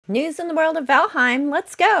News in the world of Valheim,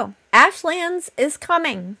 let's go. Ashlands is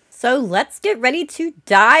coming, so let's get ready to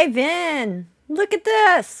dive in. Look at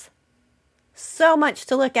this. So much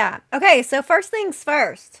to look at. Okay, so first things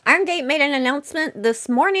first. Iron Gate made an announcement this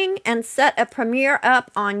morning and set a premiere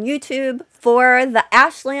up on YouTube for the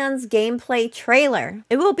Ashlands gameplay trailer.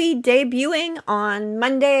 It will be debuting on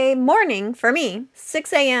Monday morning for me,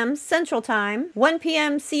 6 a.m. Central Time, 1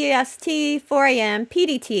 p.m. CST, 4 a.m.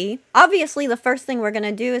 PDT. Obviously, the first thing we're going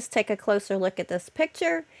to do is take a closer look at this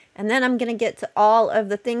picture, and then I'm going to get to all of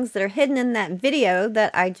the things that are hidden in that video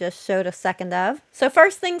that I just showed a second of. So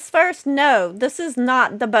first things first, no, this is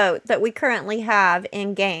not the boat that we currently have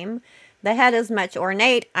in game. The head is much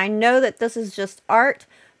ornate. I know that this is just art,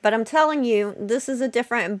 but I'm telling you, this is a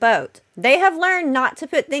different boat. They have learned not to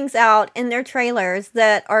put things out in their trailers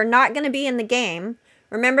that are not going to be in the game.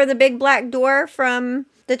 Remember the big black door from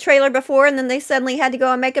the trailer before, and then they suddenly had to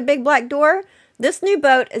go and make a big black door? This new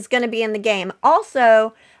boat is going to be in the game.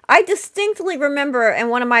 Also, I distinctly remember in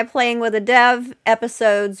one of my Playing with a Dev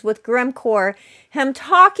episodes with Grimcore, him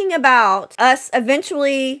talking about us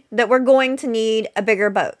eventually that we're going to need a bigger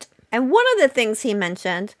boat. And one of the things he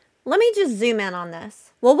mentioned, let me just zoom in on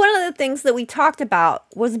this. Well, one of the things that we talked about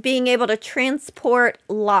was being able to transport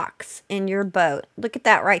locks in your boat. Look at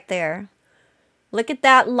that right there. Look at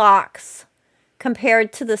that locks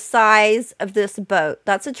compared to the size of this boat.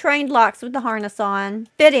 That's a trained locks with the harness on,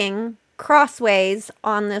 fitting crossways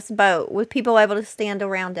on this boat with people able to stand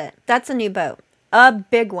around it. That's a new boat, a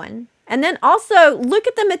big one. And then also look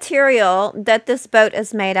at the material that this boat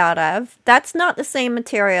is made out of. That's not the same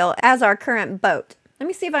material as our current boat. Let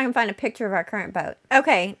me see if I can find a picture of our current boat.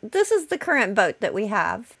 Okay, this is the current boat that we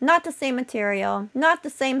have. Not the same material, not the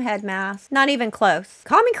same head mass, not even close.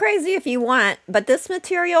 Call me crazy if you want, but this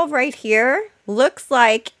material right here looks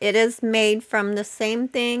like it is made from the same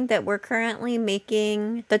thing that we're currently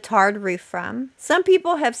making the tarred roof from. Some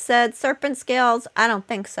people have said serpent scales. I don't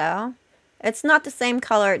think so. It's not the same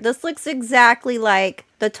color. This looks exactly like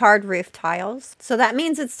the tarred roof tiles. So that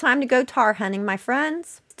means it's time to go tar hunting, my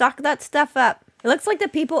friends. Stock that stuff up. It looks like the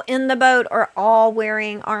people in the boat are all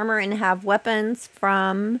wearing armor and have weapons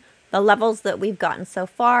from the levels that we've gotten so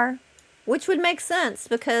far, which would make sense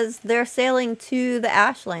because they're sailing to the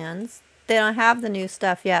Ashlands. They don't have the new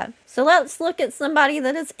stuff yet. So let's look at somebody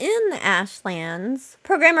that is in the Ashlands.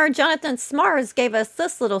 Programmer Jonathan Smars gave us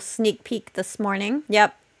this little sneak peek this morning.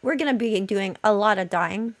 Yep, we're going to be doing a lot of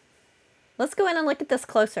dying. Let's go in and look at this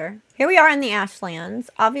closer. Here we are in the Ashlands,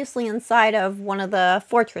 obviously inside of one of the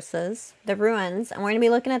fortresses, the ruins, and we're going to be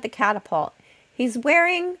looking at the catapult. He's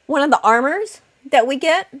wearing one of the armors that we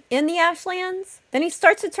get in the Ashlands. Then he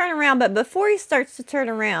starts to turn around, but before he starts to turn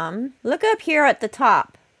around, look up here at the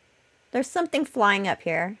top. There's something flying up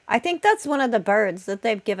here. I think that's one of the birds that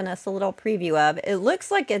they've given us a little preview of. It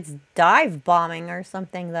looks like it's dive bombing or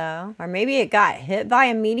something though. Or maybe it got hit by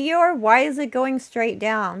a meteor. Why is it going straight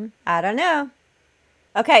down? I don't know.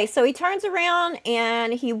 Okay, so he turns around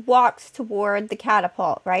and he walks toward the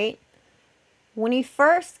catapult, right? When he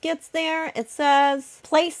first gets there, it says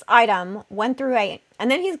place item 1 through 8.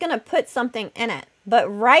 And then he's going to put something in it. But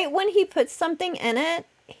right when he puts something in it,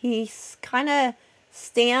 he's kind of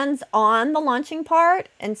stands on the launching part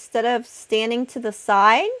instead of standing to the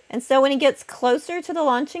side. And so when he gets closer to the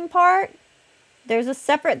launching part, there's a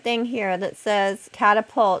separate thing here that says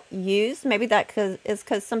catapult used. Maybe that is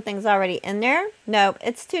because something's already in there. No,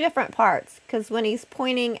 it's two different parts, because when he's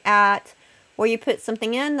pointing at where you put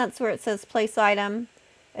something in, that's where it says place item.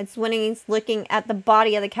 It's when he's looking at the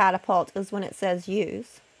body of the catapult is when it says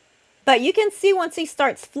use. But you can see once he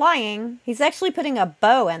starts flying, he's actually putting a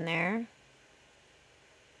bow in there.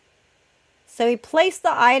 So he placed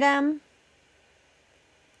the item,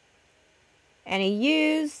 and he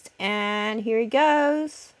used, and here he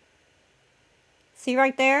goes. See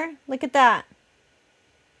right there? Look at that.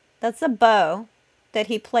 That's a bow that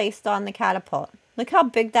he placed on the catapult. Look how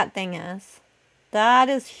big that thing is. That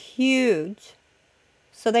is huge.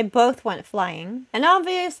 So they both went flying. And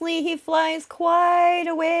obviously he flies quite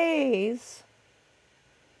a ways.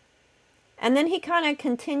 And then he kind of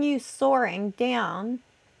continues soaring down.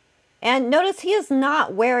 And notice he is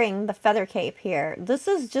not wearing the feather cape here. This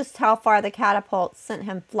is just how far the catapult sent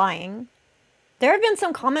him flying. There have been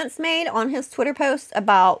some comments made on his Twitter post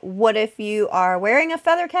about what if you are wearing a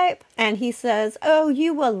feather cape? And he says, oh,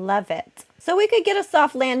 you will love it. So we could get a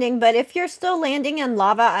soft landing, but if you're still landing in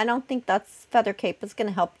lava, I don't think that feather cape is going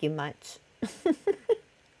to help you much.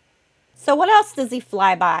 So what else does he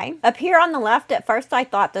fly by? Up here on the left, at first I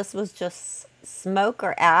thought this was just smoke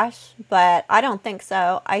or ash, but I don't think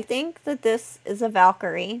so. I think that this is a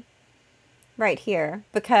Valkyrie. right here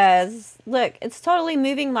because look, it's totally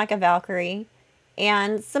moving like a Valkyrie.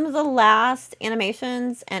 And some of the last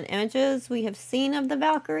animations and images we have seen of the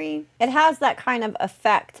Valkyrie, it has that kind of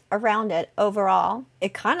effect around it overall.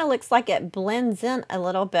 It kind of looks like it blends in a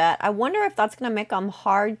little bit. I wonder if that's going to make them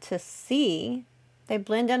hard to see. They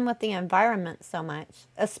blend in with the environment so much.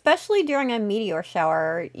 Especially during a meteor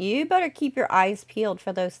shower, you better keep your eyes peeled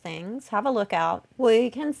for those things. Have a look out. We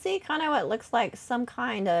can see kind of what looks like some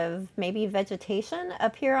kind of maybe vegetation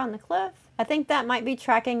up here on the cliff. I think that might be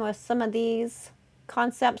tracking with some of these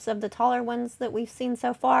concepts of the taller ones that we've seen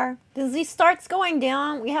so far. As he starts going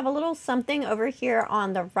down, we have a little something over here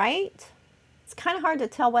on the right. It's kind of hard to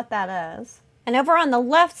tell what that is. And over on the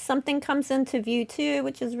left, something comes into view too,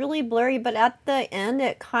 which is really blurry, but at the end,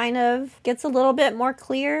 it kind of gets a little bit more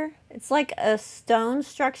clear. It's like a stone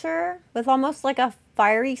structure with almost like a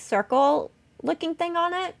fiery circle looking thing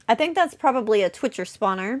on it. I think that's probably a Twitcher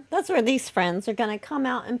spawner. That's where these friends are gonna come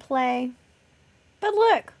out and play. But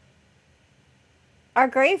look, our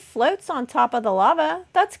grave floats on top of the lava.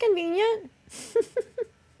 That's convenient.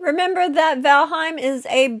 Remember that Valheim is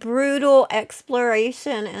a brutal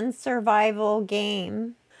exploration and survival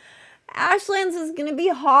game. Ashlands is going to be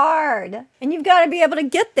hard, and you've got to be able to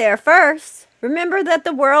get there first. Remember that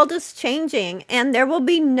the world is changing, and there will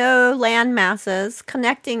be no land masses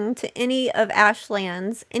connecting to any of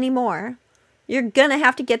Ashlands anymore. You're going to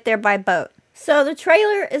have to get there by boat. So the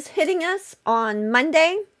trailer is hitting us on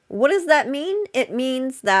Monday. What does that mean? It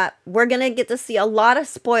means that we're going to get to see a lot of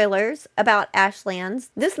spoilers about Ashlands.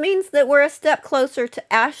 This means that we're a step closer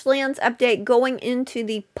to Ashlands update going into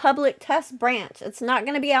the public test branch. It's not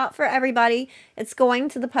going to be out for everybody. It's going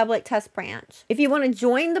to the public test branch. If you want to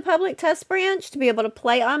join the public test branch to be able to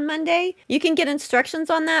play on Monday, you can get instructions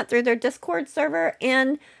on that through their Discord server.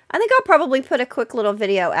 And I think I'll probably put a quick little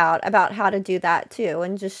video out about how to do that too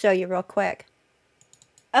and just show you real quick.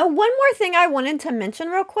 One more thing I wanted to mention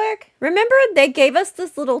real quick. Remember they gave us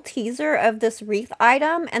this little teaser of this wreath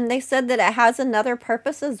item and they said that it has another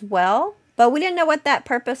purpose as well, but we didn't know what that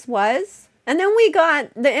purpose was. And then we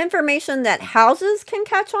got the information that houses can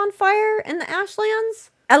catch on fire in the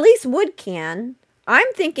Ashlands. At least wood can.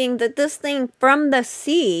 I'm thinking that this thing from the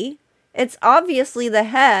sea, it's obviously the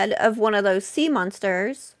head of one of those sea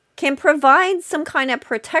monsters, can provide some kind of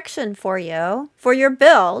protection for you, for your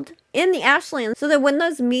build in the Ashlands, so that when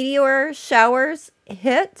those meteor showers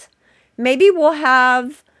hit, maybe we'll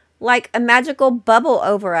have like a magical bubble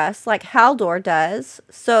over us like Haldor does,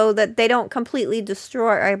 so that they don't completely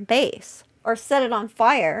destroy our base or set it on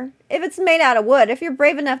fire. If it's made out of wood, if you're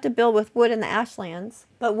brave enough to build with wood in the Ashlands.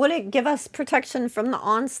 But would it give us protection from the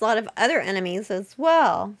onslaught of other enemies as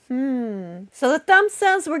well? So the thumb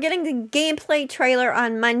says we're getting the gameplay trailer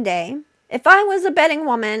on Monday. If I was a betting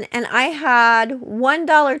woman and I had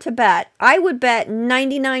 $1 to bet, I would bet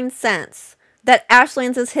 99 cents that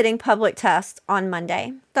Ashlands is hitting public test on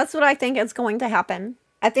Monday. That's what I think is going to happen.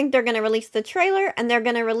 I think they're going to release the trailer and they're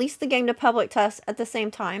going to release the game to public test at the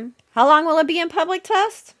same time. How long will it be in public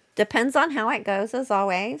test? Depends on how it goes, as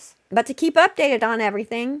always. But to keep updated on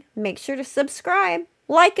everything, make sure to subscribe.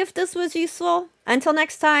 Like if this was useful. Until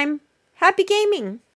next time, happy gaming!